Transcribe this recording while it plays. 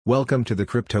Welcome to the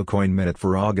Crypto Coin Minute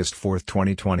for August 4,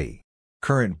 2020.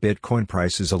 Current Bitcoin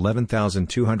price is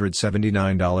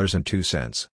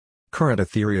 $11,279.02. Current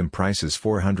Ethereum price is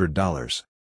 $400.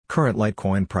 Current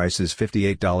Litecoin price is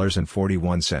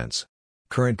 $58.41.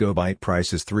 Current GoByte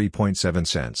price is 3.7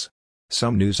 cents.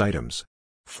 Some news items.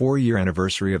 4-year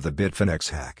anniversary of the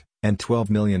Bitfinex hack, and $12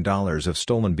 million of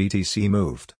stolen BTC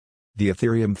moved. The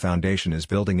Ethereum Foundation is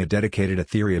building a dedicated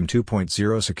Ethereum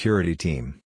 2.0 security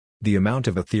team. The amount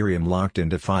of Ethereum locked in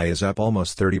DeFi is up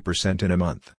almost 30% in a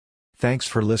month. Thanks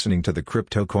for listening to the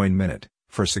Crypto Coin Minute.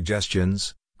 For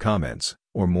suggestions, comments,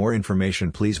 or more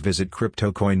information, please visit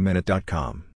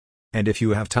CryptoCoinMinute.com. And if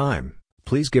you have time,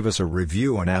 please give us a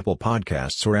review on Apple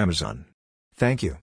Podcasts or Amazon. Thank you.